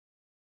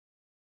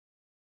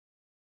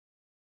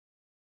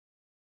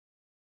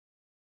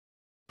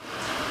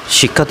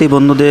শিক্ষার্থী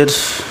বন্ধুদের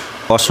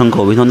অসংখ্য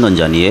অভিনন্দন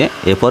জানিয়ে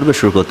এ পর্বে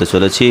শুরু করতে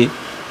চলেছি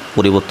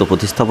পরিবর্ত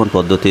প্রতিস্থাপন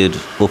পদ্ধতির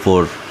উপর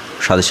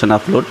সাজেশন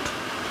আপলোড।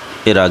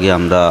 এর আগে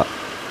আমরা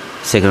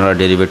সেকেন্ড অর্ডার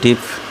ডেরিভেটিভ,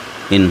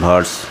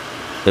 ইনভার্স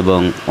এবং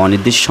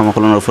অনির্দিষ্ট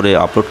সমাকলনের উপরে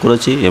আপলোড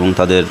করেছি এবং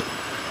তাদের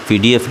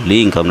পিডিএফ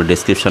লিঙ্ক আমরা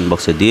ডেসক্রিপশান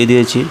বক্সে দিয়ে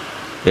দিয়েছি।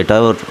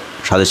 এটাও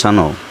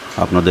সাজেশানও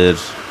আপনাদের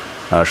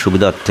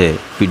সুবিধার্থে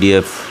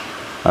পিডিএফ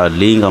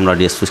লিঙ্ক আমরা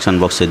ডেসক্রিপশান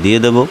বক্সে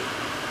দিয়ে দেব।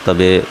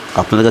 তবে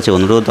আপনাদের কাছে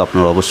অনুরোধ,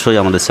 আপনারা অবশ্যই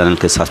আমাদের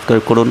চ্যানেলকে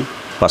সাবস্ক্রাইব করুন,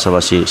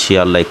 পাশাপাশি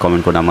শেয়ার, লাইক,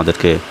 কমেন্ট করে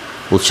আমাদেরকে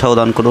উৎসাহ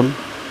দান করুন।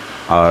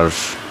 আর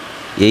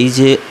এই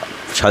যে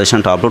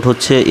সাজেশনটা আপলোড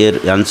হচ্ছে, এর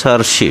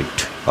অ্যান্সার শিট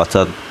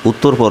অর্থাৎ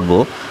উত্তর পর্ব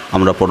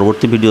আমরা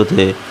পরবর্তী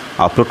ভিডিওতে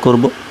আপলোড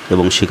করব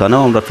এবং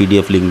সেখানেও আমরা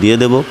পিডিএফ লিঙ্ক দিয়ে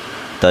দেব।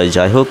 তাই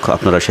যাই হোক,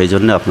 আপনারা সেই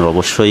জন্য আপনারা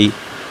অবশ্যই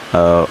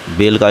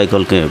বেল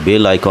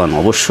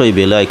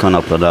আইকন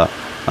আপনারা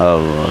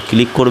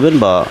ক্লিক করবেন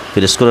বা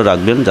প্রেস করে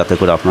রাখবেন, যাতে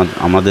করে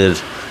আমাদের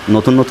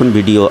নতুন নতুন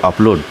ভিডিও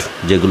আপলোড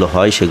যেগুলো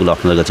হয় সেগুলো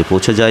আপনাদের কাছে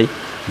পৌঁছে যায়।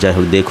 যাই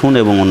হোক, দেখুন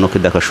এবং অন্যকে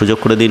দেখার সুযোগ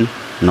করে দিন।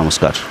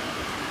 নমস্কার।